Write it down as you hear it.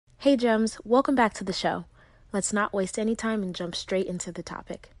Hey Gems, welcome back to the show. Let's not waste any time and jump straight into the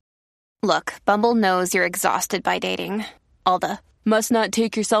topic. Look, Bumble knows you're exhausted by dating. All the must not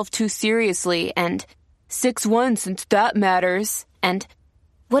take yourself too seriously and 6'1" since that matters. And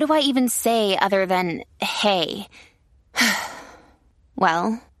what do I even say other than hey?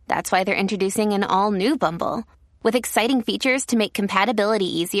 Well, that's why they're introducing an all new Bumble with exciting features to make compatibility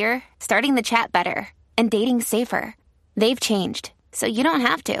easier, starting the chat better, and dating safer. They've changed, so you don't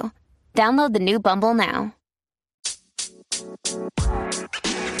have to. Download the new Bumble now.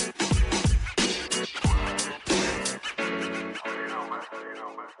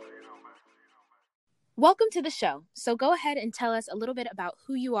 Welcome to the show. So go ahead and tell us a little bit about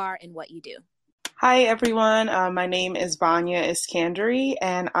who you are and what you do. Hi, everyone. My name is Vanya Iskandari,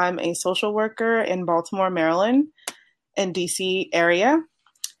 and I'm a social worker in Baltimore, Maryland, in DC area.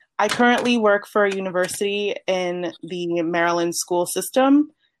 I currently work for a university in the Maryland school system,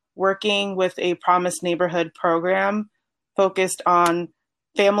 working with a Promise Neighborhood program focused on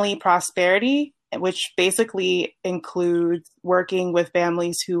family prosperity, which basically includes working with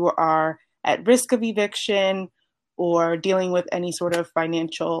families who are at risk of eviction or dealing with any sort of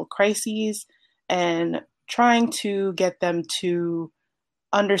financial crises, and trying to get them to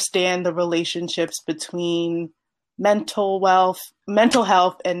understand the relationships between mental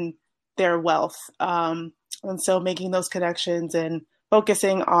health and their wealth. And so making those connections and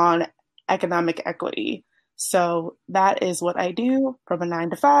focusing on economic equity. So that is what I do from a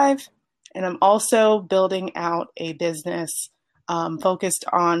 9 to 5. And I'm also building out a business focused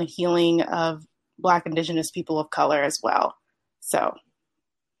on healing of Black, Indigenous people of color as well. So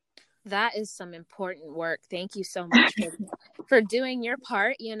that is some important work. Thank you so much for doing your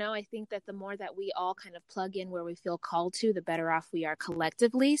part. I think that the more that we all kind of plug in where we feel called to, the better off we are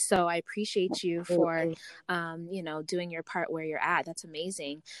collectively. So I appreciate you for, doing your part where you're at. That's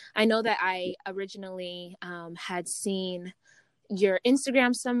amazing. I know that I originally had seen your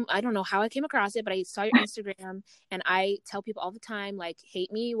Instagram. I don't know how I came across it, but I saw your Instagram, and I tell people all the time, like,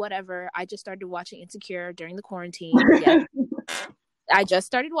 hate me, whatever. I just started watching Insecure during the quarantine. Yes. I just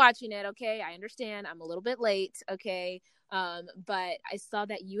started watching it. Okay. I understand. I'm a little bit late. Okay. But I saw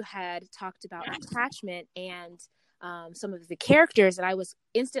that you had talked about attachment and some of the characters, and I was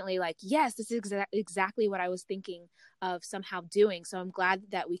instantly like, yes, this is exactly what I was thinking of somehow doing. So I'm glad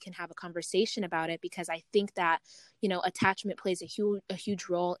that we can have a conversation about it, because I think that, attachment plays a huge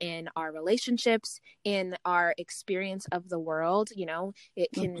role in our relationships, in our experience of the world.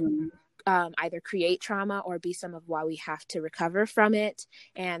 It can either create trauma or be some of why we have to recover from it.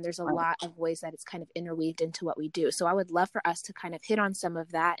 And there's a lot of ways that it's kind of interweaved into what we do. So I would love for us to kind of hit on some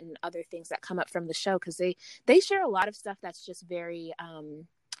of that and other things that come up from the show, because they share a lot of stuff that's just very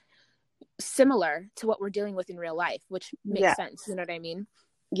similar to what we're dealing with in real life, which makes sense. You know what I mean?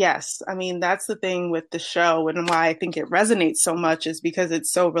 Yes. I mean, that's the thing with the show, and why I think it resonates so much is because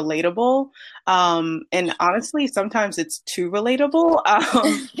it's so relatable. And honestly, sometimes it's too relatable.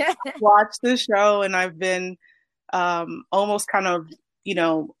 Watch the show and I've been almost kind of,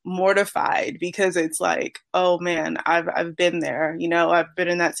 mortified, because it's like, oh man, I've been there, I've been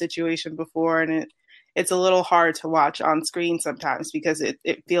in that situation before, and it's a little hard to watch on screen sometimes, because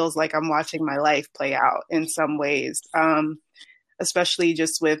it feels like I'm watching my life play out in some ways. Especially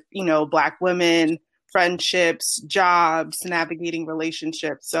just with, Black women, friendships, jobs, navigating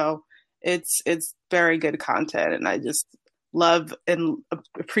relationships. So it's very good content. And I just love and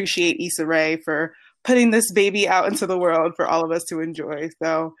appreciate Issa Rae for putting this baby out into the world for all of us to enjoy.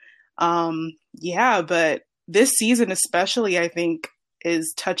 So but this season especially, I think,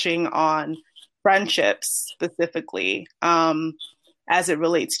 is touching on friendships specifically, as it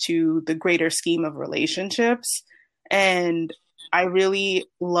relates to the greater scheme of relationships. And I really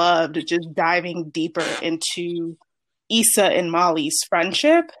loved just diving deeper into Issa and Molly's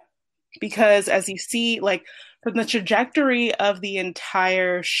friendship, because as you see, like, from the trajectory of the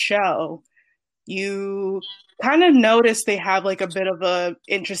entire show, you kind of notice they have like a bit of a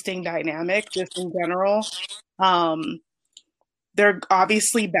interesting dynamic just in general. They're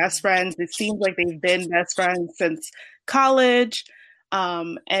obviously best friends. It seems like they've been best friends since college.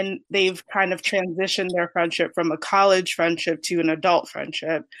 And they've kind of transitioned their friendship from a college friendship to an adult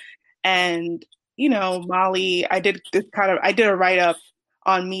friendship. And, Molly, I did a write up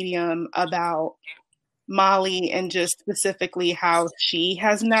on Medium about Molly and just specifically how she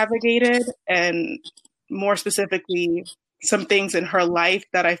has navigated, and more specifically, some things in her life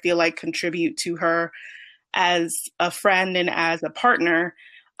that I feel like contribute to her as a friend and as a partner.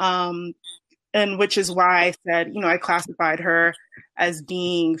 And which is why I said, I classified her as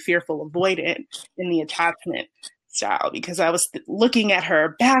being fearful avoidant in the attachment style, because I was looking at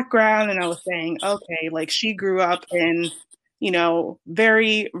her background and I was saying, okay, like she grew up in, you know,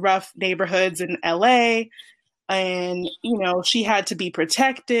 very rough neighborhoods in LA, and, you know, she had to be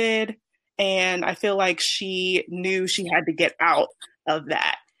protected. And I feel like she knew she had to get out of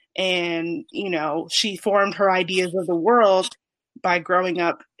that. And, you know, she formed her ideas of the world by growing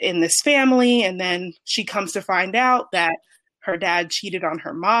up in this family. And then she comes to find out that her dad cheated on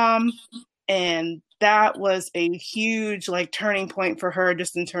her mom. And that was a huge like turning point for her,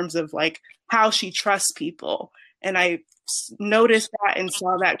 just in terms of like how she trusts people. And I noticed that and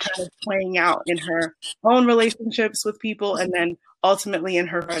saw that kind of playing out in her own relationships with people, and then ultimately in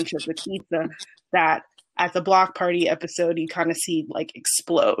her friendship with Issa, that at the block party episode you kind of see like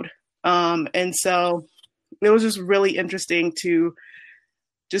explode. And so it was just really interesting to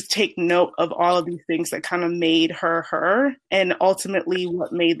just take note of all of these things that kind of made her her, and ultimately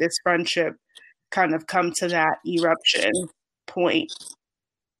what made this friendship kind of come to that eruption point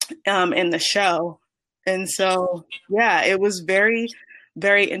in the show. And so, yeah, it was very,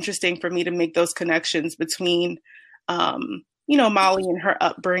 very interesting for me to make those connections between, you know, Molly and her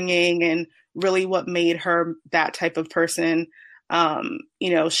upbringing and really what made her that type of person. You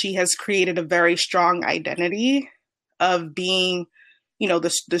know, she has created a very strong identity of being, you know,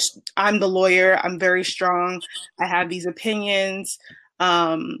 I'm the lawyer, I'm very strong, I have these opinions,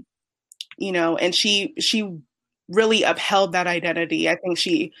 you know, and she really upheld that identity. I think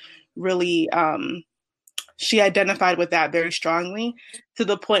she really, she identified with that very strongly, to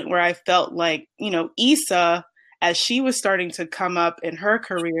the point where I felt like, you know, Issa, as she was starting to come up in her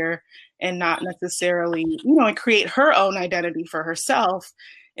career and not necessarily, you know, and create her own identity for herself,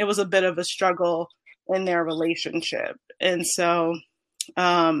 it was a bit of a struggle in their relationship. And so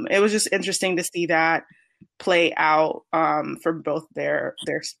it was just interesting to see that play out for both their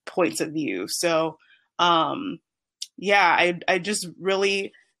points of view. So yeah, I just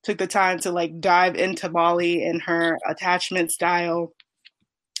really took the time to like dive into Molly and her attachment style.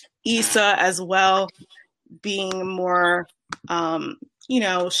 Issa as well, being more, you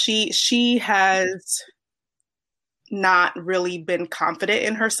know, she has not really been confident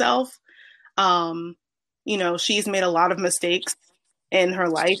in herself. You know, she's made a lot of mistakes in her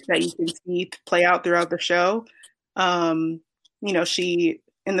life that you can see play out throughout the show. You know,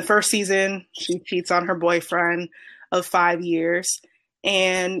 in the first season, she cheats on her boyfriend of 5 years.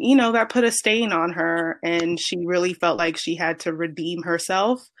 And, you know, that put a stain on her. And she really felt like she had to redeem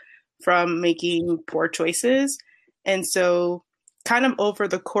herself from making poor choices. And so kind of over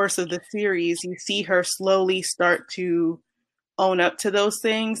the course of the series, you see her slowly start to own up to those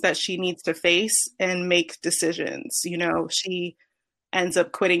things that she needs to face and make decisions. You know, she ends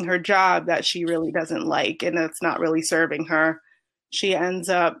up quitting her job that she really doesn't like and that's not really serving her. She ends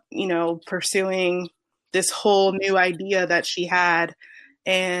up, you know, pursuing this whole new idea that she had.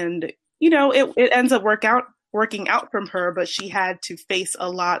 And, you know, it ends up working out from her, but she had to face a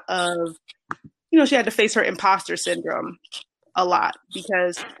lot of, you know, she had to face her imposter syndrome a lot,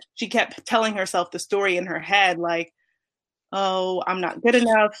 because she kept telling herself the story in her head, like, oh, I'm not good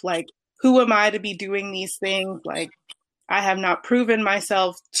enough. Like, who am I to be doing these things? Like, I have not proven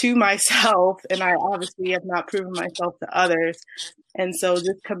myself to myself, and I obviously have not proven myself to others. And so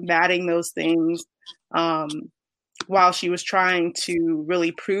just combating those things while she was trying to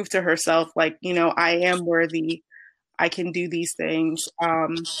really prove to herself, like, you know, I am worthy, I can do these things.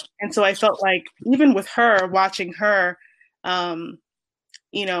 And so I felt like even with her, watching her,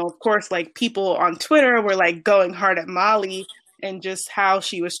 you know, of course, like people on Twitter were like going hard at Molly and just how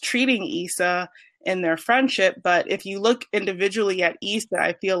she was treating Issa in their friendship. But if you look individually at Issa,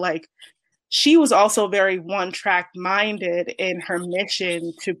 I feel like she was also very one-track minded in her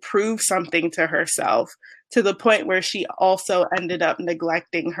mission to prove something to herself, to the point where she also ended up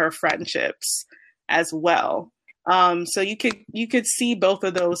neglecting her friendships as well. So you could see both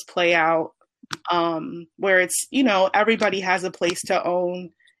of those play out, where it's, you know, everybody has a place to own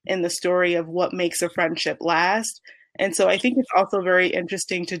in the story of what makes a friendship last. And so I think it's also very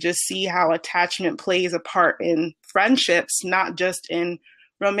interesting to just see how attachment plays a part in friendships, not just in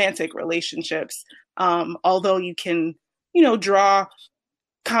romantic relationships. Although you can, you know, draw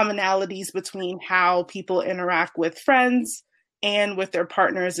commonalities between how people interact with friends and with their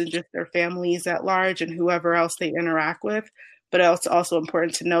partners and just their families at large and whoever else they interact with. But it's also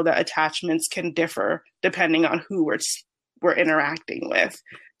important to know that attachments can differ depending on who we're interacting with.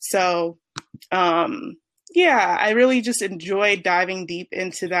 So, yeah, I really just enjoyed diving deep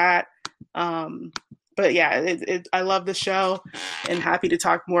into that. But yeah, I love the show and happy to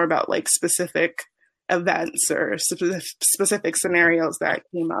talk more about like specific events or specific scenarios that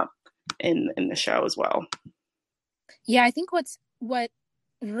came up in the show as well. Yeah, I think what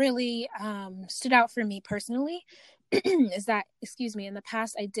really stood out for me personally is that, in the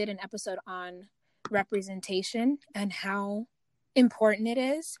past I did an episode on representation and how important it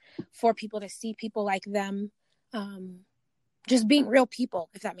is for people to see people like them, just being real people,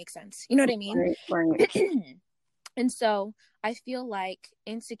 if that makes sense. You know what I mean? Right. And so I feel like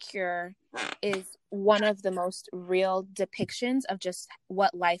Insecure is one of the most real depictions of just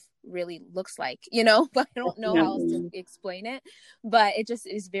what life really looks like, but I don't know how else to explain it, but it just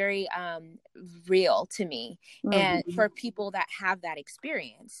is very real to me. And for people that have that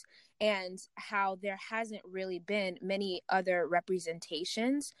experience, and how there hasn't really been many other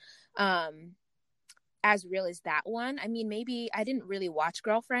representations as real as that one. I mean, maybe I didn't really watch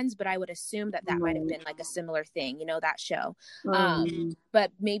Girlfriends, but I would assume that might have been like a similar thing, that show.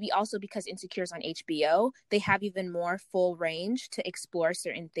 But maybe also because Insecure is on HBO, they have even more full range to explore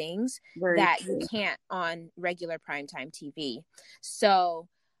certain things that you can't on regular primetime TV. So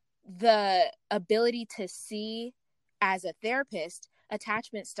the ability to see as a therapist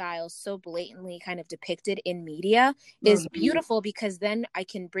attachment styles so blatantly kind of depicted in media is beautiful, because then I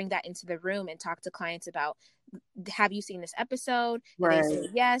can bring that into the room and talk to clients about, have you seen this episode? They say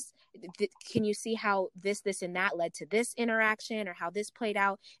yes. Can you see how this and that led to this interaction, or how this played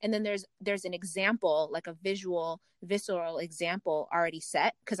out? And then there's an example, like a visceral example already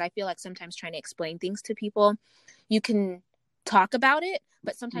set, because I feel like sometimes trying to explain things to people, you can talk about it,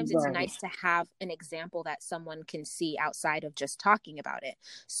 but sometimes it's nice to have an example that someone can see outside of just talking about it.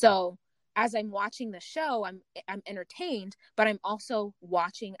 So as I'm watching the show, I'm entertained, but I'm also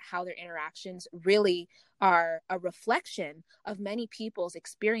watching how their interactions really are a reflection of many people's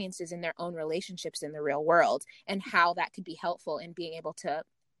experiences in their own relationships in the real world, and how that could be helpful in being able to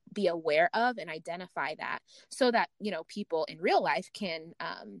be aware of and identify that, so that people in real life can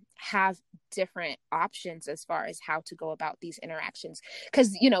have different options as far as how to go about these interactions.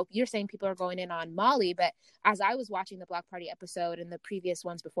 Because you're saying people are going in on Molly, but as I was watching the Block Party episode and the previous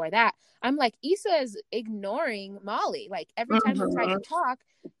ones before that, I'm like, Issa is ignoring Molly. Like every time they tried to talk,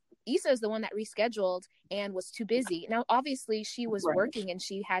 Issa is the one that rescheduled and was too busy. Now, obviously, she was working and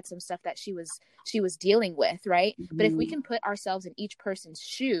she had some stuff that she was dealing with, right? But if we can put ourselves in each person's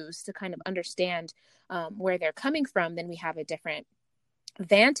shoes to kind of understand where they're coming from, then we have a different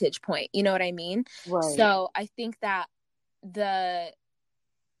vantage point. You know what I mean? So I think that the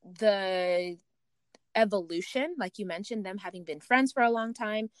evolution, like you mentioned, them having been friends for a long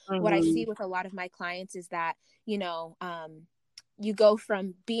time, what I see with a lot of my clients is that, you go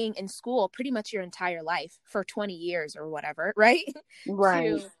from being in school pretty much your entire life for 20 years or whatever, right?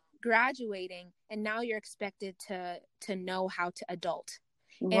 To graduating, and now you're expected to know how to adult.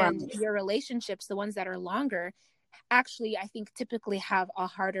 And your relationships, the ones that are longer, actually, I think typically have a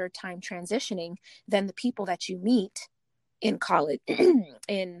harder time transitioning than the people that you meet in college,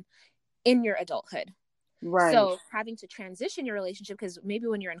 in your adulthood. So having to transition your relationship, because maybe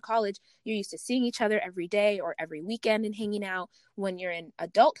when you're in college, you're used to seeing each other every day or every weekend and hanging out. When you're in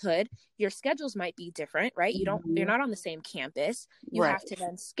adulthood, your schedules might be different, right? You're not on the same campus. You have to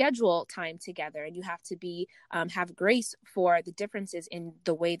then schedule time together, and you have to be have grace for the differences in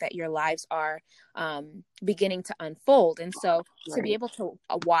the way that your lives are beginning to unfold. And so to be able to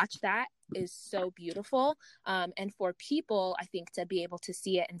watch that is so beautiful. And for people, I think, to be able to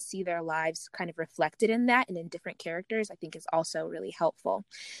see it and see their lives kind of reflected in that and in different characters, I think is also really helpful.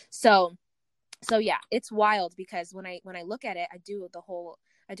 So yeah, it's wild, because when I look at it, I do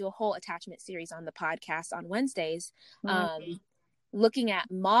a whole attachment series on the podcast on Wednesdays, looking at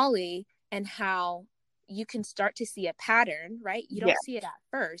Molly and how you can start to see a pattern, right? You don't see it at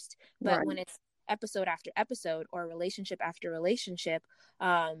first, but when it's episode after episode or relationship after relationship,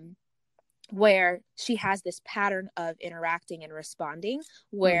 where she has this pattern of interacting and responding,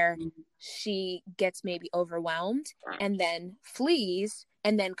 where she gets maybe overwhelmed and then flees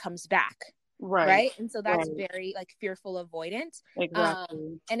and then comes back. Right. And so that's very like fearful avoidant.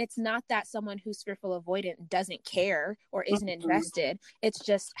 And it's not that someone who's fearful avoidant doesn't care or isn't invested. It's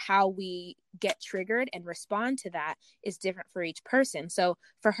just how we get triggered and respond to that is different for each person. So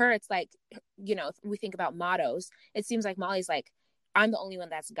for her, it's like, if we think about mottos, it seems like Molly's like, I'm the only one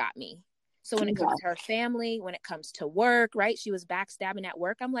that's got me. So when it comes to her family, when it comes to work, right? She was backstabbing at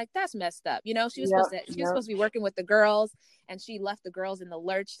work. I'm like, that's messed up. She was supposed to be working with the girls, and she left the girls in the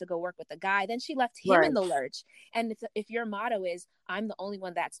lurch to go work with the guy. Then she left him in the lurch. And if your motto is, I'm the only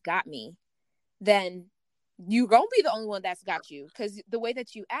one that's got me, then you gonna be the only one that's got you, because the way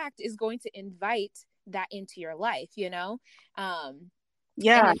that you act is going to invite that into your life, Yeah.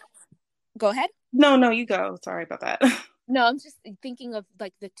 Go ahead. No, you go. Sorry about that. No, I'm just thinking of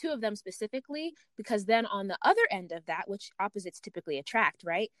like the two of them specifically, because then on the other end of that, which opposites typically attract,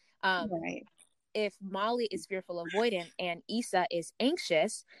 right? Right. If Molly is fearful avoidant and Issa is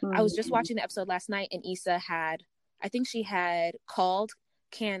anxious, I was just Mm-hmm. watching the episode last night, and Issa had, I think she had called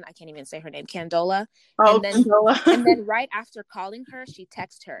I can't even say her name, Candola. Oh, and then right after calling her, she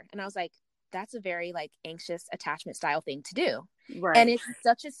texted her. And I was like, that's a very like anxious attachment style thing to do. right. And it's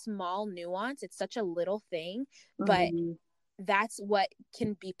such a small nuance. It's such a little thing, but Mm-hmm. that's what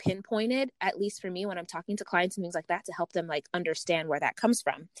can be pinpointed, at least for me when I'm talking to clients and things like that, to help them like understand where that comes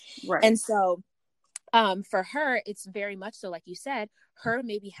from. Right. And so for her, it's very much so, like you said, her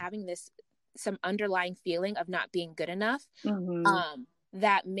maybe having some underlying feeling of not being good enough, Mm-hmm.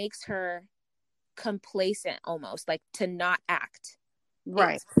 that makes her complacent, almost like to not act.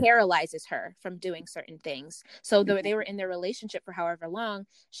 Right. It paralyzes her from doing certain things. So they were in their relationship for however long,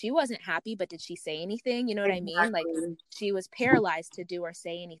 she wasn't happy, but did she say anything? You know what I mean? Like, she was paralyzed to do or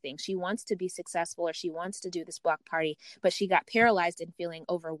say anything. She wants to be successful, or she wants to do this block party, but she got paralyzed and feeling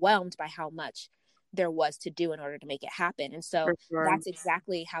overwhelmed by how much there was to do in order to make it happen. And so that's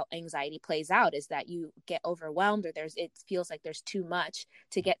exactly how anxiety plays out, is that you get overwhelmed, or it feels like there's too much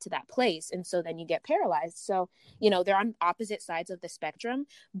to get to that place. And so then you get paralyzed. So, they're on opposite sides of the spectrum,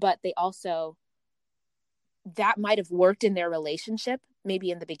 but they also, that might have worked in their relationship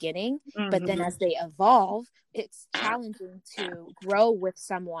maybe in the beginning, but then as they evolve, it's challenging to grow with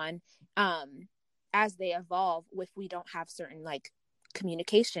someone as they evolve if we don't have certain like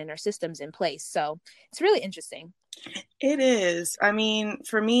communication or systems in place. So it's really interesting. It is. I mean,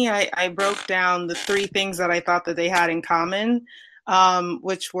 for me, I broke down the three things that I thought that they had in common,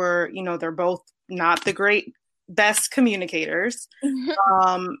 which were, they're both not the best communicators.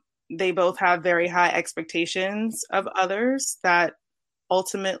 They both have very high expectations of others that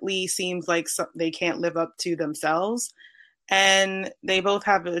ultimately seems like they can't live up to themselves. And they both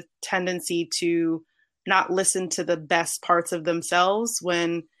have a tendency to not listen to the best parts of themselves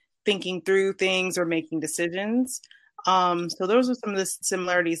when thinking through things or making decisions. So those are some of the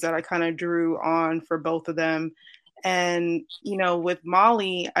similarities that I kind of drew on for both of them. And, with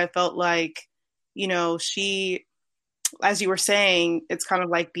Molly, I felt like, she, as you were saying, it's kind of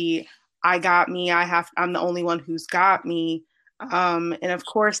like I got me, I'm the only one who's got me. And of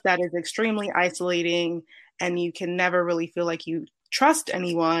course that is extremely isolating, and you can never really feel like you trust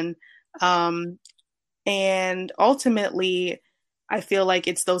anyone. And ultimately, I feel like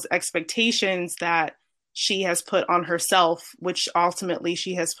it's those expectations that she has put on herself, which ultimately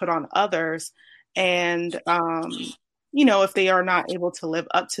she has put on others. And, if they are not able to live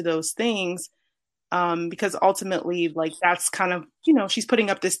up to those things, because ultimately, like, that's kind of, she's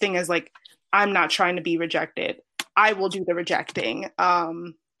putting up this thing as like, I'm not trying to be rejected. I will do the rejecting.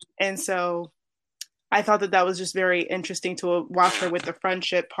 And so I thought that was just very interesting to watch her with the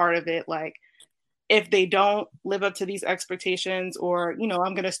friendship part of it. Like, if they don't live up to these expectations, or,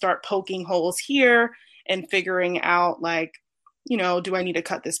 I'm going to start poking holes here and figuring out like, do I need to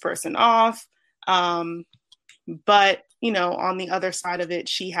cut this person off? But, on the other side of it,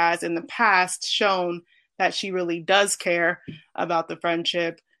 she has in the past shown that she really does care about the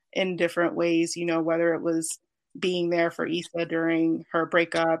friendship in different ways, whether it was being there for Issa during her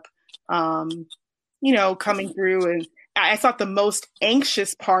breakup, coming through. And I thought the most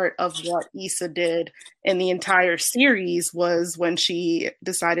anxious part of what Issa did in the entire series was when she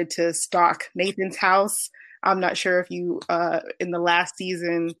decided to stalk Nathan's house. I'm not sure if you, in the last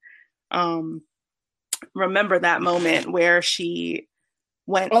season, remember that moment where she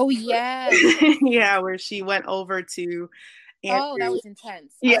went. Oh, yeah. Yeah, where she went over to Andrew. Oh, that was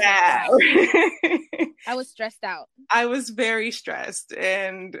intense. Yeah. I was stressed out. I was very stressed,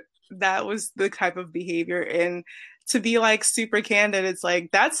 and that was the type of behavior. And to be like super candid, it's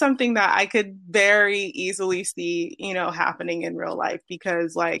like, that's something that I could very easily see, happening in real life,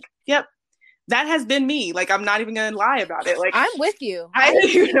 because like, yep, that has been me. Like, I'm not even going to lie about it. Like, I'm with you. I'm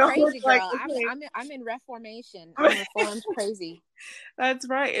crazy girl. like, okay. I'm in reformation. I'm reformed crazy. That's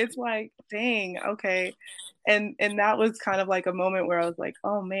right. It's like, dang, okay. And that was kind of like a moment where I was like,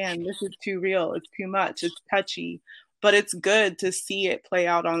 oh man, this is too real. It's too much. It's touchy. But it's good to see it play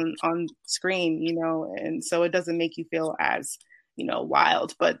out on screen, and so it doesn't make you feel as,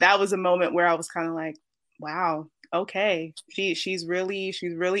 wild. But that was a moment where I was kind of like, wow, okay. She's really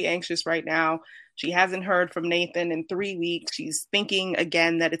anxious right now. She hasn't heard from Nathan in 3 weeks. She's thinking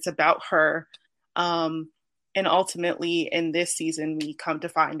again that it's about her. And ultimately in this season, we come to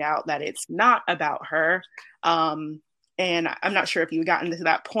find out that it's not about her. And I'm not sure if you've gotten to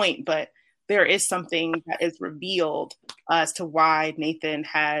that point, but there is something that is revealed as to why Nathan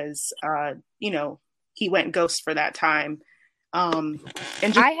has, he went ghost for that time. And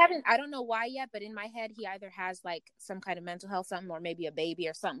just, I don't know why yet, but in my head, he either has like some kind of mental health something, or maybe a baby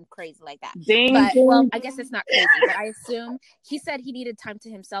or something crazy like that. But well, I guess it's not crazy, but I assume he said he needed time to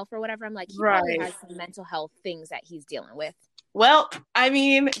himself or whatever. I'm like, he probably has some mental health things that he's dealing with. Well, I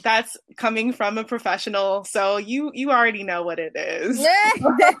mean, that's coming from a professional, so you already know what it is.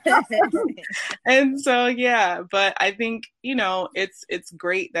 And so, yeah, but I think, you know, it's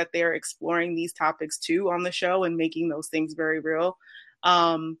great that they're exploring these topics too on the show and making those things very real.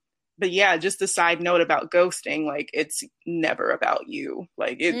 But yeah, just a side note about ghosting, like it's never about you.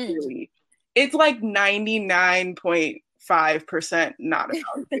 Like it really, it's like 99.5% not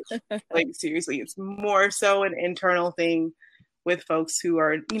about you. Like seriously, it's more so an internal thing with folks who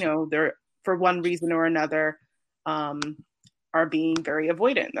are, you know, they're for one reason or another, are being very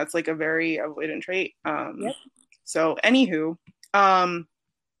avoidant. That's like a very avoidant trait. So anywho,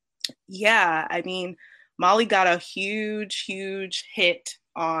 yeah, I mean, Molly got a huge hit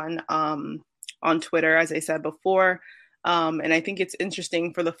on Twitter, as I said before. And I think it's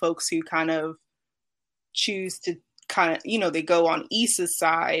interesting for the folks who kind of choose to kind of, you know, they go on Issa's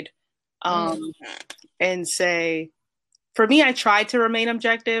side and say, for me, I tried to remain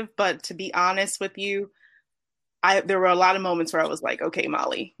objective, but to be honest with you, there were a lot of moments where I was like, okay,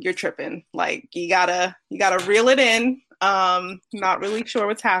 Molly, you're tripping. Like you gotta reel it in. Not really sure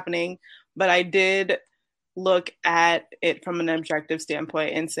what's happening, but I did look at it from an objective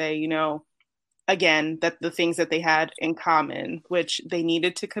standpoint and say, you know, again, that the things that they had in common, which they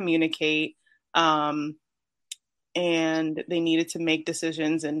needed to communicate, and they needed to make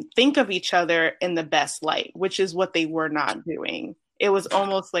decisions and think of each other in the best light, which is what they were not doing. It was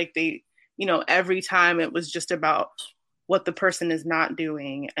almost like they, you know, every time it was just about what the person is not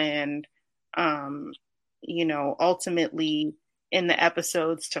doing. And, you know, ultimately in the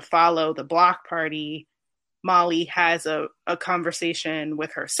episodes to follow the block party, Molly has a conversation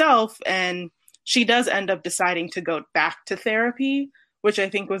with herself, and she does end up deciding to go back to therapy, which I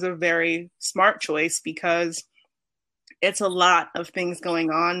think was a very smart choice because it's a lot of things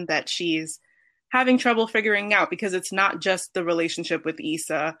going on that she's having trouble figuring out, because it's not just the relationship with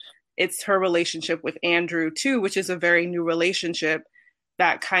Issa, it's her relationship with Andrew too, which is a very new relationship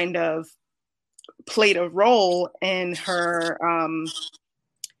that kind of played a role in her,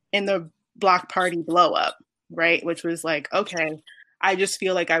 in the block party blow up, right? Which was like, okay, I just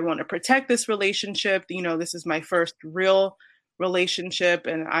feel like I want to protect this relationship. You know, this is my first real relationship,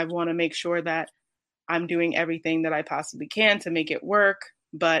 and I want to make sure that I'm doing everything that I possibly can to make it work.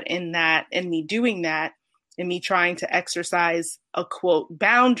 But in me doing that, and me trying to exercise a quote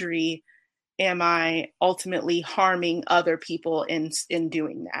boundary, am I ultimately harming other people in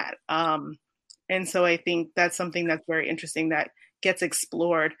doing that? And so I think that's something that's very interesting that gets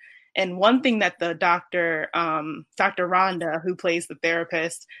explored. And one thing that the Dr. Rhonda, who plays the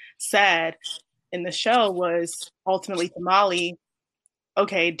therapist, said in the show was ultimately to Molly,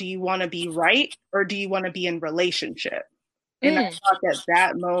 okay, do you want to be right or do you want to be in relationship? And I thought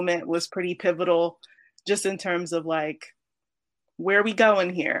that moment was pretty pivotal, just in terms of like, where are we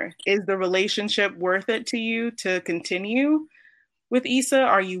going here? Is the relationship worth it to you to continue with Issa?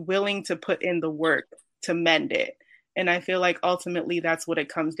 Are you willing to put in the work to mend it? And I feel like ultimately that's what it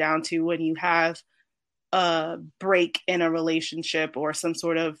comes down to when you have a break in a relationship or some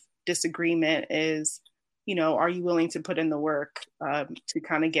sort of disagreement is, you know, are you willing to put in the work to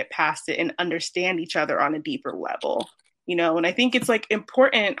kind of get past it and understand each other on a deeper level? You know, and I think it's like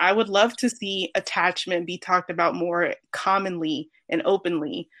important. I would love to see attachment be talked about more commonly and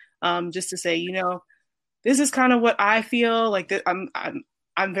openly, just to say, you know, this is kind of what I feel like.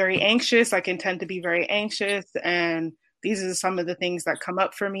 I'm very anxious. I can tend to be very anxious, and these are some of the things that come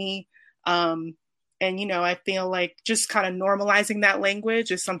up for me. And you know, I feel like just kind of normalizing that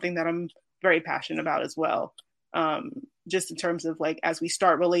language is something that I'm very passionate about as well. Just in terms of like, as we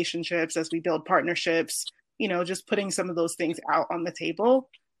start relationships, as we build partnerships, you know, just putting some of those things out on the table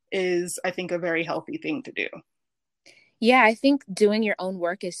is, I think, a very healthy thing to do. Yeah, I think doing your own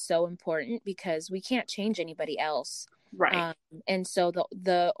work is so important because we can't change anybody else. Right. And so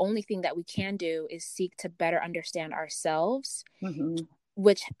the only thing that we can do is seek to better understand ourselves,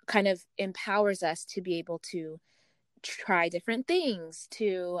 which kind of empowers us to be able to try different things,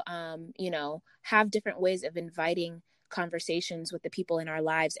 to, you know, have different ways of inviting conversations with the people in our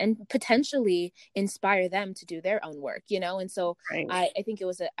lives and potentially inspire them to do their own work, you know? And so I think it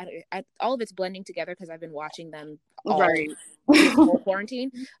was all of it's blending together because I've been watching them all this whole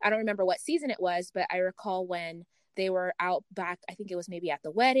quarantine. I don't remember what season it was, but I recall when they were out back, I think it was maybe at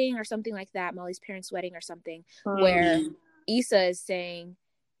the wedding or something like that, Molly's parents' wedding or something, where Issa is saying,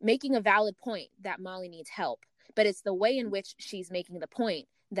 making a valid point that Molly needs help, but it's the way in which she's making the point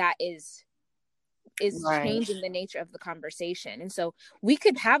that is Right. changing the nature of the conversation. And so we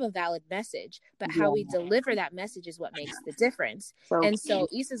could have a valid message, but how we deliver that message is what makes the difference. So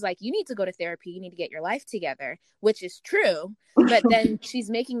Issa's like, you need to go to therapy, you need to get your life together, which is true, but then she's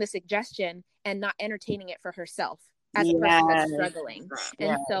making the suggestion and not entertaining it for herself as a person that's struggling.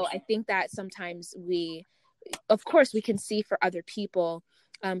 And so I think that sometimes of course we can see for other people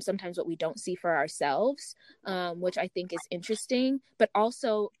sometimes what we don't see for ourselves, which I think is interesting, but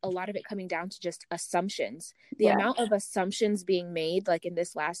also a lot of it coming down to just assumptions. The amount of assumptions being made, like in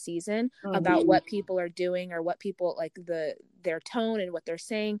this last season, about what people are doing or what people, like their tone and what they're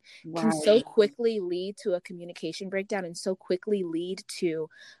saying, can so quickly lead to a communication breakdown and so quickly lead to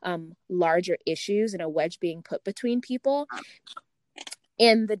larger issues and a wedge being put between people.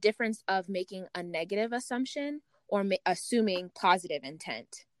 And the difference of making a negative assumption or assuming positive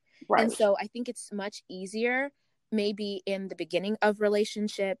intent. Right. And so I think it's much easier maybe in the beginning of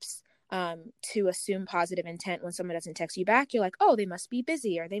relationships to assume positive intent when someone doesn't text you back. You're like, oh, they must be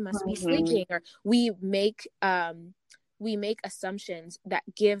busy, or they must be sleeping, or we make assumptions that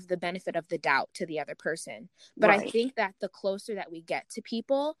give the benefit of the doubt to the other person. But I think that the closer that we get to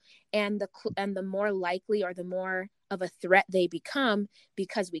people and the more likely or the more of a threat they become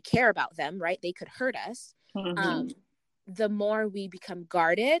because we care about them, right? They could hurt us. The more we become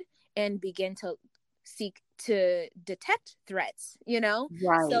guarded and begin to seek to detect threats,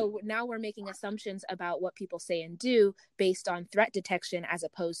 So now we're making assumptions about what people say and do based on threat detection, as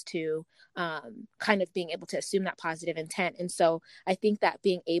opposed to kind of being able to assume that positive intent. And so I think that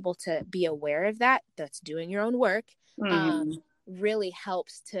being able to be aware of that's doing your own work, really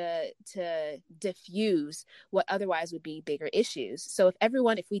helps to diffuse what otherwise would be bigger issues. So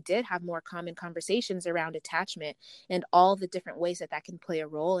if we did have more common conversations around attachment and all the different ways that can play a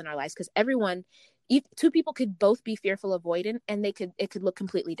role in our lives, because two people could both be fearful avoidant, and it could look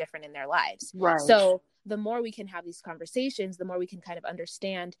completely different in their lives. Right. So the more we can have these conversations, the more we can kind of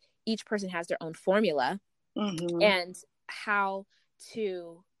understand each person has their own formula and how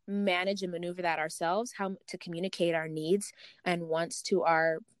to manage and maneuver that ourselves, how to communicate our needs and wants to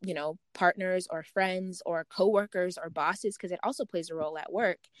our, partners or friends or coworkers or bosses, because it also plays a role at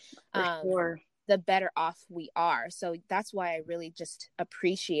work. The better off we are. So that's why I really just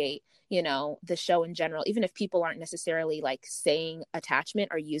appreciate, the show in general, even if people aren't necessarily like saying attachment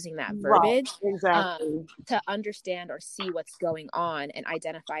or using that verbiage, to understand or see what's going on and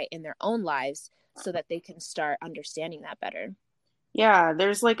identify it in their own lives so that they can start understanding that better. Yeah,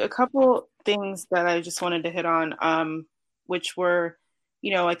 there's like a couple things that I just wanted to hit on, which were,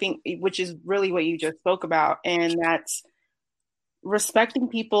 I think, which is really what you just spoke about, and that's respecting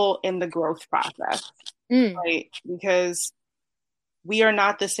people in the growth process, right? Because we are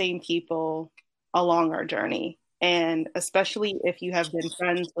not the same people along our journey. And especially if you have been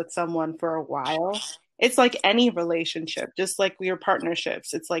friends with someone for a while, it's like any relationship, just like your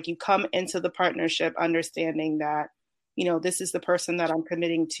partnerships. It's like you come into the partnership understanding that, this is the person that I'm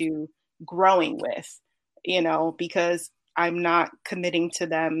committing to growing with, because I'm not committing to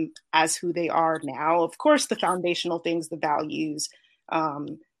them as who they are now. Of course, the foundational things, the values,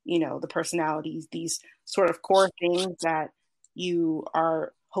 the personalities, these sort of core things that you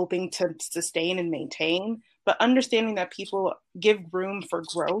are hoping to sustain and maintain, but understanding that people give room for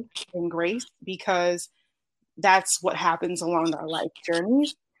growth and grace, because that's what happens along our life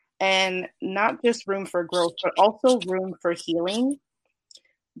journeys. And not just room for growth, but also room for healing,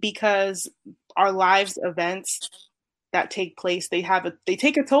 because our lives events that take place, they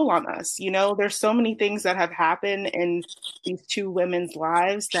take a toll on us. There's so many things that have happened in these two women's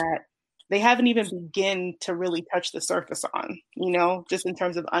lives that they haven't even begin to really touch the surface on, just in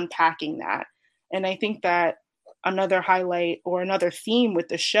terms of unpacking that. And I think that another highlight or another theme with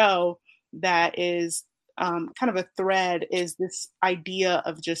the show that is kind of a thread is this idea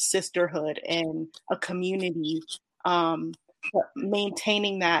of just sisterhood and a community, but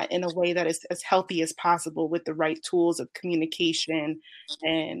maintaining that in a way that is as healthy as possible with the right tools of communication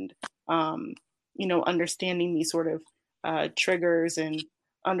and, understanding these sort of triggers and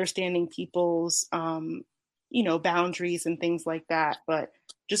understanding people's, boundaries and things like that. But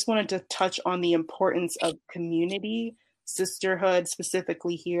just wanted to touch on the importance of community, sisterhood,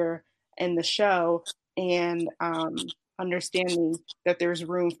 specifically here in the show, and understanding that there's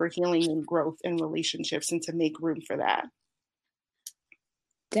room for healing and growth in relationships and to make room for that.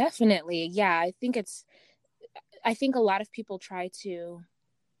 Definitely. Yeah. I think a lot of people try to,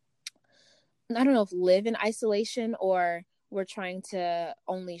 I don't know if live in isolation or we're trying to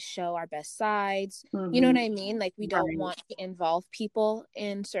only show our best sides. Mm-hmm. You know what I mean? Like, we don't want to involve people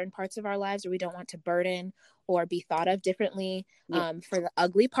in certain parts of our lives, or we don't want to burden or be thought of differently for the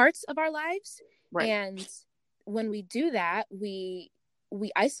ugly parts of our lives. Right. And when we do that, we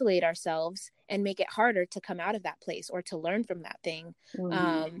isolate ourselves and make it harder to come out of that place or to learn from that thing.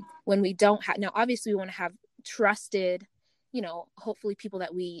 When we don't have, now obviously we want to have trusted, you know, hopefully people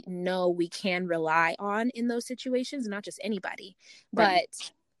that we know we can rely on in those situations, not just anybody, right.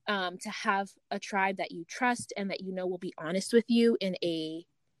 But to have a tribe that you trust and that you know will be honest with you in a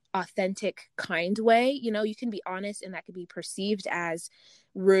authentic, kind way. You know, you can be honest and that could be perceived as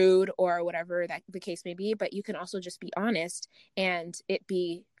rude or whatever that the case may be, but you can also just be honest and it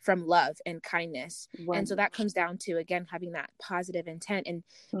be from love and kindness. Right. And so that comes down to, again, having that positive intent.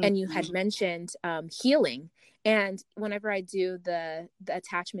 And you had mentioned healing. And whenever I do the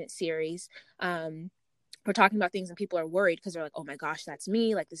attachment series, we're talking about things and people are worried because they're like, oh my gosh, that's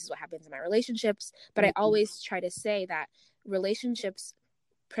me. Like, this is what happens in my relationships. But I always try to say that relationships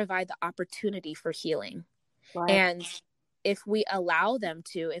provide the opportunity for healing. Right. And if we allow them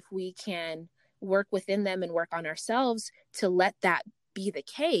to, if we can work within them and work on ourselves to let that be the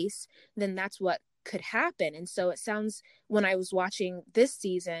case, then that's what could happen. And so it sounds, when I was watching this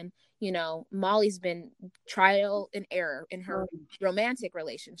season, you know, Molly's been trial and error in her romantic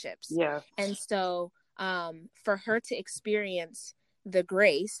relationships. Yeah. And so for her to experience the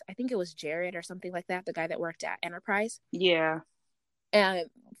grace, I think it was Jared or something like that, the guy that worked at Enterprise. Yeah. And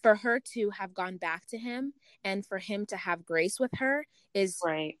for her to have gone back to him and for him to have grace with her is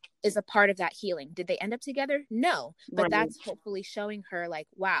a part of that healing. Did they end up together? No, but that's hopefully showing her like,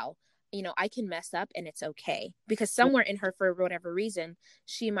 wow, you know, I can mess up and it's okay. Because somewhere in her, for whatever reason,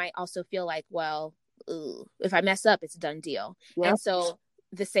 she might also feel like, well, if I mess up, it's a done deal. Yep. And so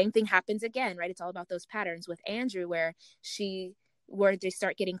the same thing happens again, right? It's all about those patterns with Andrew where they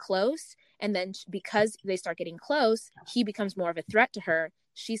start getting close. And then because they start getting close, he becomes more of a threat to her.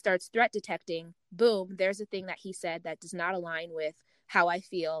 She starts threat detecting. Boom, there's a thing that he said that does not align with how I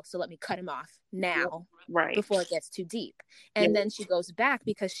feel. So let me cut him off now, before it gets too deep. And then she goes back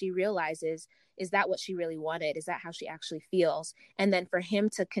because she realizes, is that what she really wanted? Is that how she actually feels? And then for him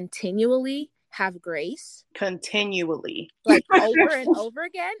to continually have grace. Continually. Like over and over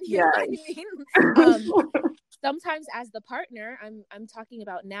again. You know what I mean? Sometimes as the partner, I'm talking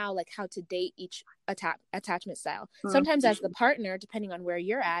about now, like how to date each attachment style. Sometimes as the partner, depending on where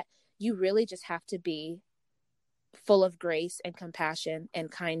you're at, you really just have to be full of grace and compassion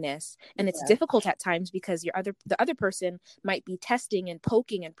and kindness. And it's difficult at times because the other person might be testing and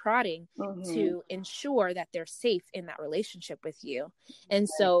poking and prodding to ensure that they're safe in that relationship with you. And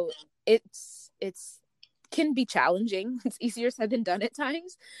so it's can be challenging. It's easier said than done at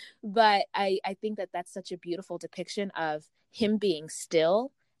times. But I think that that's such a beautiful depiction of him being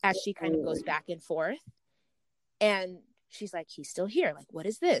still as she kind of goes back and forth. And she's like, he's still here. Like, what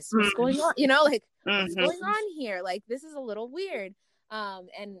is this? What's going on? You know, like, what's going on here? Like, this is a little weird.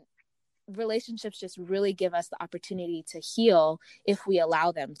 And relationships just really give us the opportunity to heal if we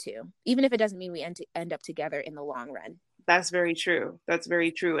allow them to, even if it doesn't mean we end up together in the long run. That's very true. That's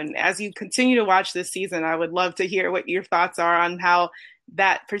very true. And as you continue to watch this season, I would love to hear what your thoughts are on how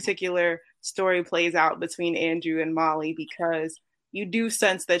that particular story plays out between Andrew and Molly, because you do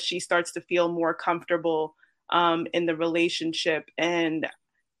sense that she starts to feel more comfortable in the relationship. And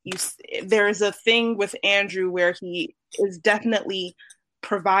there's a thing with Andrew where he is definitely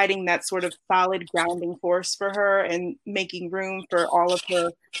providing that sort of solid grounding force for her and making room for all of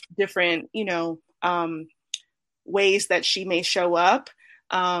her different, ways that she may show up.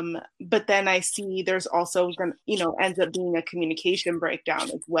 But then I see there's also, ends up being a communication breakdown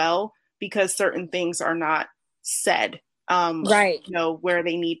as well, because certain things are not said, where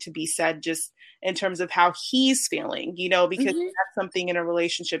they need to be said, just in terms of how he's feeling, because that's something in a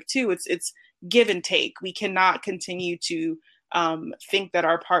relationship too. It's give and take. We cannot continue to think that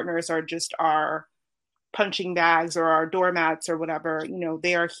our partners are just our punching bags or our doormats or whatever.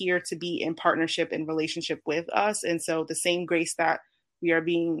 They are here to be in partnership and relationship with us. And so the same grace that we are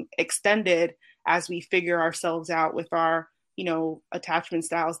being extended as we figure ourselves out with our, attachment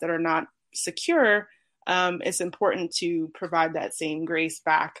styles that are not secure, it's important to provide that same grace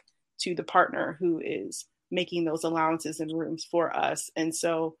back to the partner who is making those allowances and rooms for us. And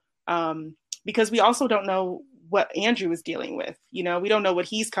so, because we also don't know what Andrew is dealing with, we don't know what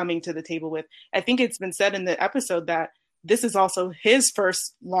he's coming to the table with. I think it's been said in the episode that this is also his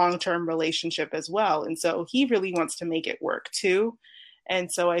first long-term relationship as well. And so he really wants to make it work too. And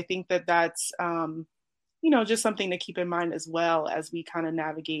so I think that that's, just something to keep in mind as well as we kind of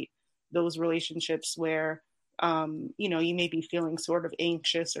navigate those relationships where you may be feeling sort of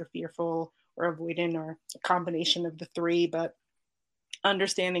anxious or fearful or avoidant or a combination of the three, but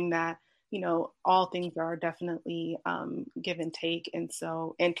understanding that, all things are definitely give and take. And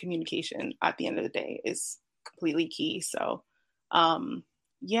communication at the end of the day is completely key. So,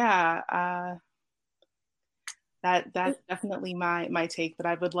 that's definitely my take, but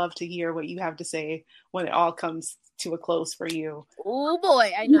I would love to hear what you have to say when it all comes to a close for you. Oh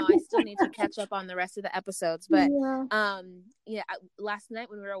boy, I know I still need to catch up on the rest of the episodes, but last night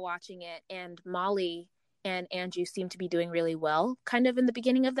when we were watching it, and Molly and Andrew seem to be doing really well kind of in the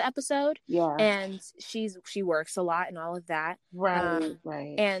beginning of the episode. Yeah. And she works a lot and all of that. Right.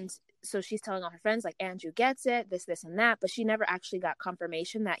 And so she's telling all her friends, like, Andrew gets it, this, and that, but she never actually got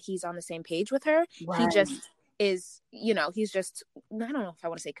confirmation that he's on the same page with her. Right. He just is, he's just, I don't know if I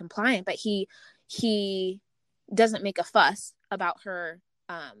want to say compliant, but he doesn't make a fuss about her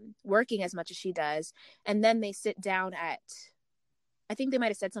working as much as she does. And then they sit down I think they might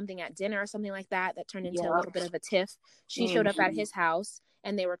have said something at dinner or something like that turned into a little bit of a tiff. She showed up at his house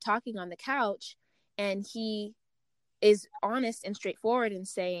and they were talking on the couch, and he is honest and straightforward and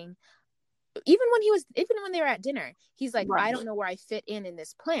saying, even when they were at dinner, he's like, I don't know where I fit in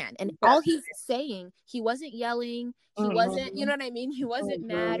this plan. And all he's saying, he wasn't yelling. He wasn't, you know what I mean? He wasn't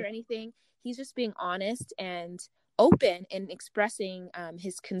mad or anything. He's just being honest and open and expressing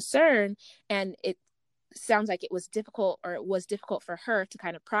his concern. And it sounds like it was difficult for her to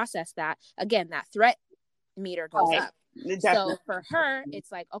kind of process that. Again, that threat meter goes up. Definitely. So for her,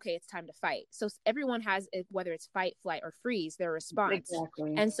 it's like, okay, it's time to fight. So everyone has, whether it's fight, flight, or freeze, their response.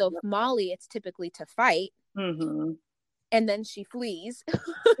 Exactly. And so Molly, it's typically to fight, and then she flees.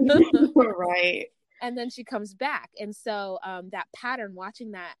 Right. And then she comes back. And so that pattern,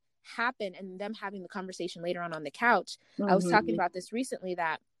 watching that happen and them having the conversation later on the couch, I was talking about this recently,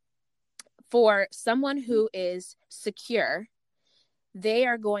 that for someone who is secure, they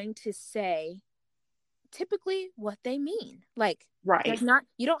are going to say typically what they mean. Like, there's not,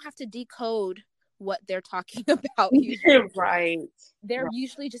 you don't have to decode what they're talking about usually. Right. They're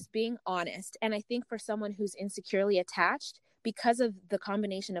usually just being honest. And I think for someone who's insecurely attached, because of the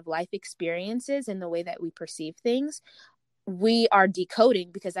combination of life experiences and the way that we perceive things, we are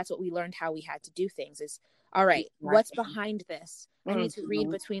decoding, because that's what we learned how we had to do things, is, all right, what's behind this? I need to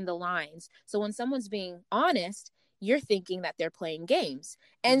read between the lines. So when someone's being honest, you're thinking that they're playing games.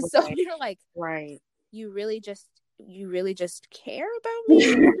 And so you're like, you really just care about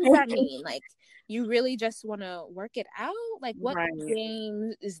me? What does that mean? Like, you really just want to work it out? Like, what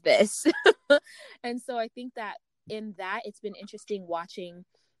game is this? And so I think that in that, it's been interesting watching,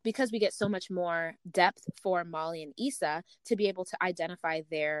 because we get so much more depth for Molly and Issa to be able to identify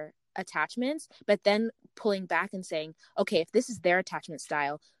their attachments, but then pulling back and saying, okay, if this is their attachment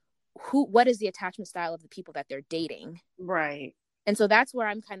style, what is the attachment style of the people that they're dating? Right. And so that's where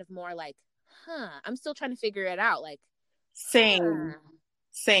I'm kind of more like, I'm still trying to figure it out. Like, same.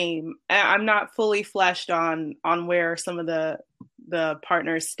 I'm not fully fleshed on where some of the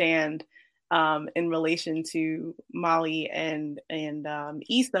partners stand in relation to Molly and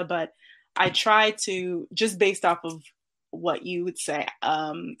Issa, but I try to, just based off of what you would say,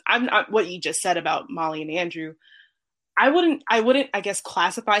 I'm not, what you just said about Molly and Andrew, I wouldn't, I guess,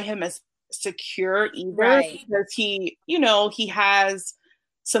 classify him as secure either, because he has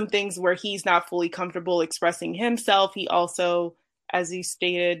some things where he's not fully comfortable expressing himself. He also, as he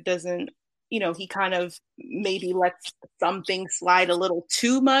stated, doesn't, he kind of maybe lets some things slide a little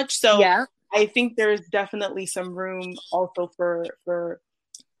too much. So I think there's definitely some room also for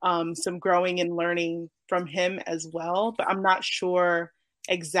some growing and learning from him as well. But I'm not sure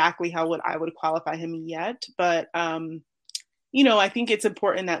exactly how I would qualify him yet. But, I think it's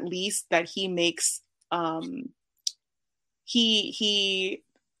important at least that he makes, he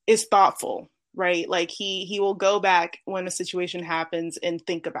is thoughtful, right? Like he will go back when a situation happens and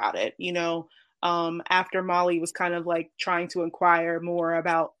think about it, after Molly was kind of like trying to inquire more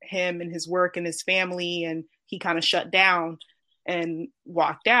about him and his work and his family, and he kind of shut down and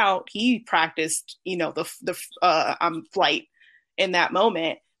walked out. He practiced, the flight in that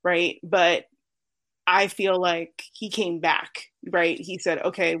moment, right? But I feel like he came back, right? He said,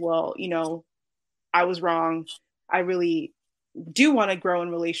 okay, well, I was wrong. I really do want to grow in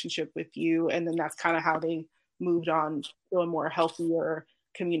relationship with you. And then that's kind of how they moved on to a more healthier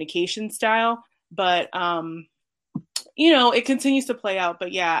communication style. But, it continues to play out.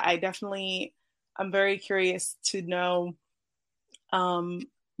 But yeah, I'm very curious to know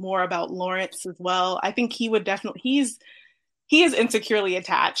more about Lawrence as well. I think he would definitely, he is insecurely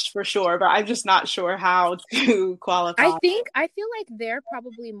attached for sure, but I'm just not sure how to qualify. I feel like they're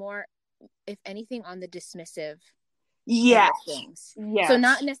probably more if anything, on the dismissive Yes. things. Yes. So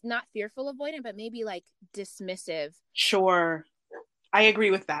not fearful avoidant, but maybe like dismissive. Sure. I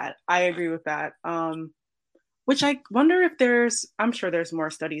agree with that. Which I wonder if I'm sure there's more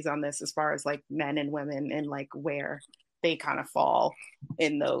studies on this as far as like men and women and like where they kind of fall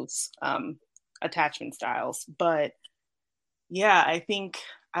in those attachment styles. But yeah, I think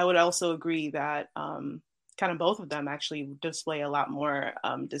I would also agree that kind of both of them actually display a lot more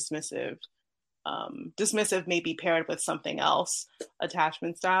dismissive. Dismissive may be paired with something else,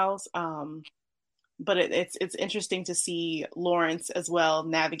 attachment styles. But it's interesting to see Lawrence as well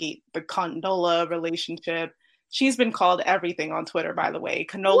navigate the Condola relationship. She's been called everything on Twitter, by the way.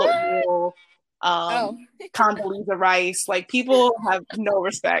 Canola oil, Condoleezza Rice. Like, people have no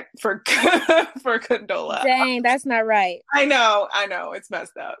respect for for Condola. Dang, that's not right. I know, it's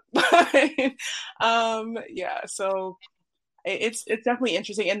messed up. But yeah, so it's definitely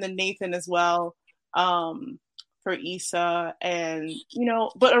interesting. And then Nathan as well. For Issa, and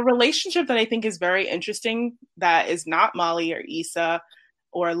but a relationship that I think is very interesting that is not Molly or Issa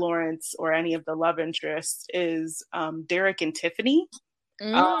or Lawrence or any of the love interests is Derek and Tiffany.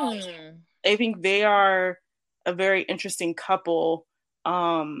 I think they are a very interesting couple,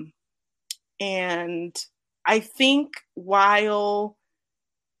 and I think while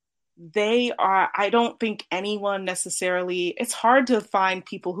I don't think anyone necessarily, it's hard to find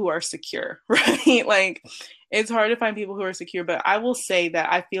people who are secure, right? Like, it's hard to find people who are secure, but I will say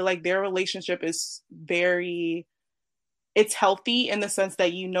that I feel like their relationship is it's healthy in the sense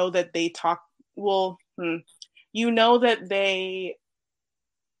that that they talk,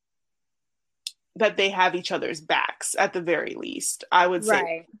 that they have each other's backs at the very least, I would say,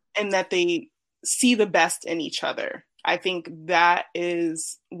 right. And that they see the best in each other. I think that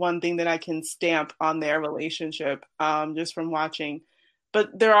is one thing that I can stamp on their relationship, just from watching.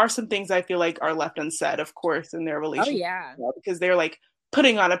 But there are some things I feel like are left unsaid, of course, in their relationship. Oh, yeah. Because they're like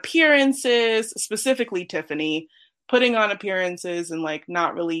putting on appearances, specifically Tiffany, putting on appearances and like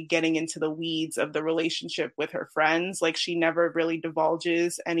not really getting into the weeds of the relationship with her friends. Like, she never really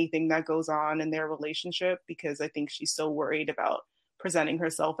divulges anything that goes on in their relationship because I think she's so worried about presenting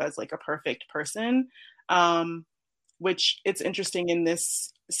herself as like a perfect person. Which it's interesting in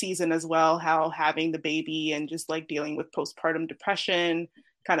this season as well, how having the baby and just like dealing with postpartum depression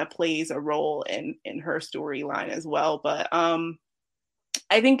kind of plays a role in her storyline as well. But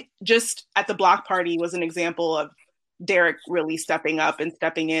I think just at the block party was an example of Derek really stepping up and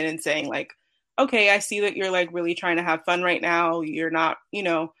stepping in and saying like, okay, I see that you're like really trying to have fun right now. You're not,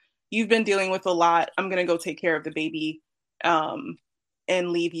 you've been dealing with a lot. I'm going to go take care of the baby.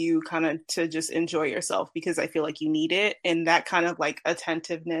 And leave you kind of to just enjoy yourself because I feel like you need it. And that kind of like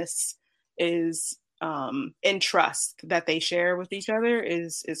attentiveness is and trust that they share with each other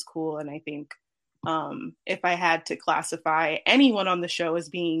is cool. And I think if I had to classify anyone on the show as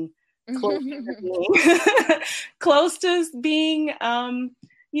being close to being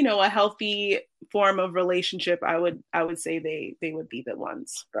a healthy form of relationship, I would say they would be the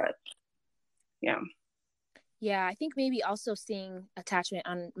ones. But yeah. Yeah, I think maybe also seeing attachment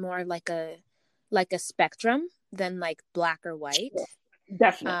on more like a spectrum than like black or white.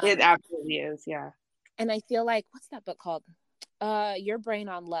 Definitely. It absolutely is, yeah. And I feel like, what's that book called? Your Brain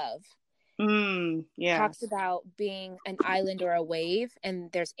on Love. Yeah. Talks about being an island or a wave,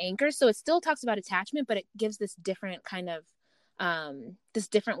 and there's anchors. So it still talks about attachment, but it gives this different kind of this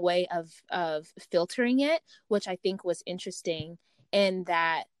different way of filtering it, which I think was interesting, in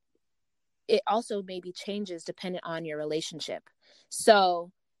that it also maybe changes dependent on your relationship.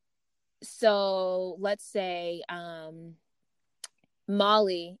 So let's say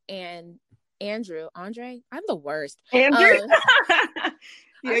Molly and Andre, I'm the worst. Andrew?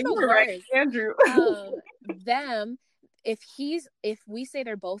 Yeah, you were right, Andrew. Them, if we say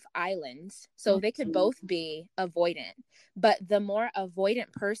they're both islands, so they could both be avoidant, but the more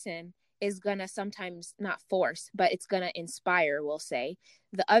avoidant person is gonna sometimes not force, but it's gonna inspire, we'll say,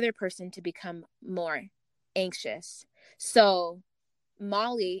 the other person to become more anxious. So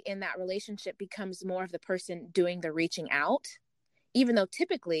Molly in that relationship becomes more of the person doing the reaching out, even though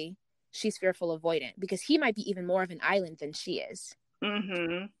typically she's fearful avoidant, because he might be even more of an island than she is.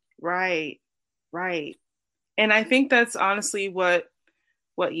 Mm-hmm. Right. And I think that's honestly what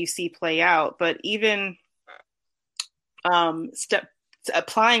you see play out. But even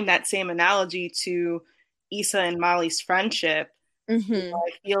applying that same analogy to Issa and Molly's friendship,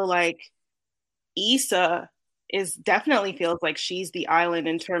 I feel like Issa definitely feels like she's the island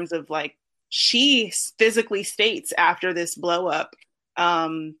in terms of like, she physically states after this blow up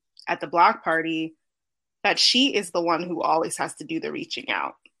at the block party that she is the one who always has to do the reaching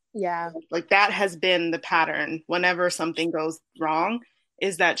out. Yeah. Like that has been the pattern whenever something goes wrong,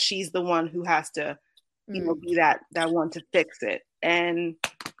 is that she's the one who has to, be that one to fix it. And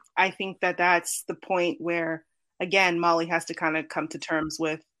I think that that's the point where, again, Molly has to kind of come to terms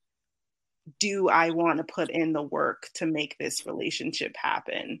with, do I want to put in the work to make this relationship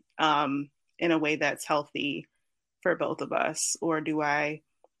happen in a way that's healthy for both of us? Or do I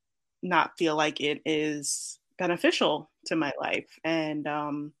not feel like it is beneficial to my life? And,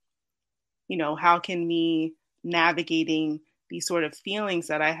 how can me navigating these sort of feelings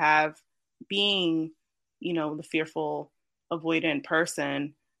that I have, being, the fearful, avoidant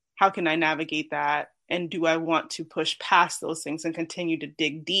person, how can I navigate that? And do I want to push past those things and continue to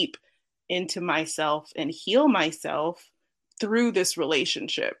dig deep into myself and heal myself through this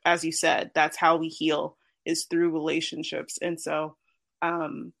relationship? As you said, that's how we heal, is through relationships. And so,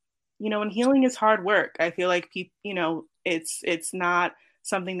 and healing is hard work. I feel like people, it's not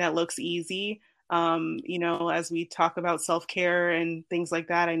something that looks easy. As we talk about self-care and things like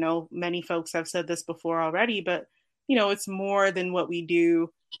that, I know many folks have said this before already, but it's more than what we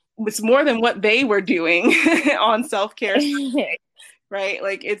do. It's more than what they were doing on self-care, right?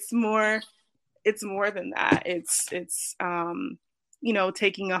 Like it's more than that. It's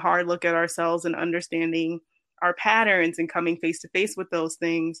taking a hard look at ourselves and understanding our patterns and coming face to face with those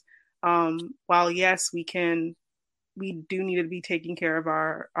things. While yes, we do need to be taking care of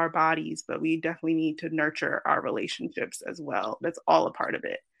our bodies, but we definitely need to nurture our relationships as well. That's all a part of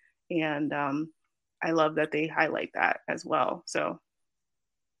it. And I love that they highlight that as well. So.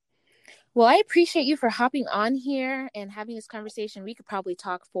 Well, I appreciate you for hopping on here and having this conversation. We could probably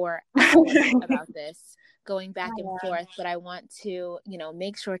talk for hours about this, going back and forth, but I want to,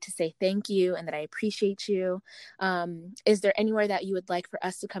 make sure to say thank you and that I appreciate you. Is there anywhere that you would like for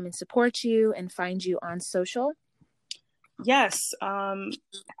us to come and support you and find you on social? Yes. I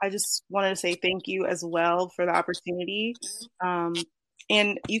just wanted to say thank you as well for the opportunity.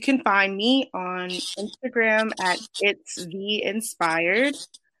 And you can find me on Instagram at It's The Inspired.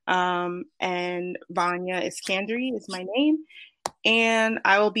 And Vanya Iskandari is my name. And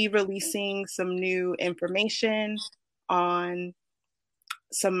I will be releasing some new information on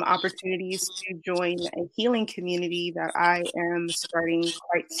some opportunities to join a healing community that I am starting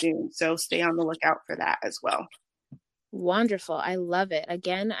quite soon. So stay on the lookout for that as well. Wonderful. I love it.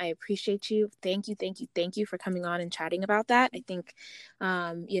 Again, I appreciate you. Thank you for coming on and chatting about that. I think,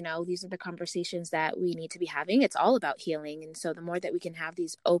 these are the conversations that we need to be having. It's all about healing. And so the more that we can have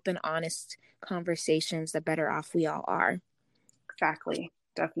these open, honest conversations, the better off we all are. Exactly.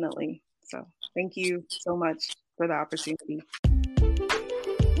 Definitely. So thank you so much for the opportunity.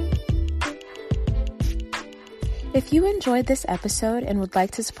 If you enjoyed this episode and would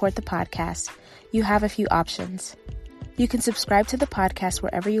like to support the podcast, you have a few options. You can subscribe to the podcast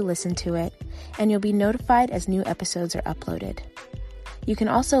wherever you listen to it, and you'll be notified as new episodes are uploaded. You can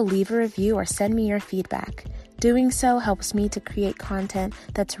also leave a review or send me your feedback. Doing so helps me to create content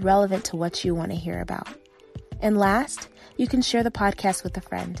that's relevant to what you want to hear about. And last, you can share the podcast with a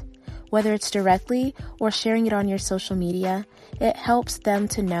friend. Whether it's directly or sharing it on your social media, it helps them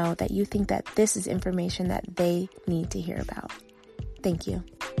to know that you think that this is information that they need to hear about. Thank you.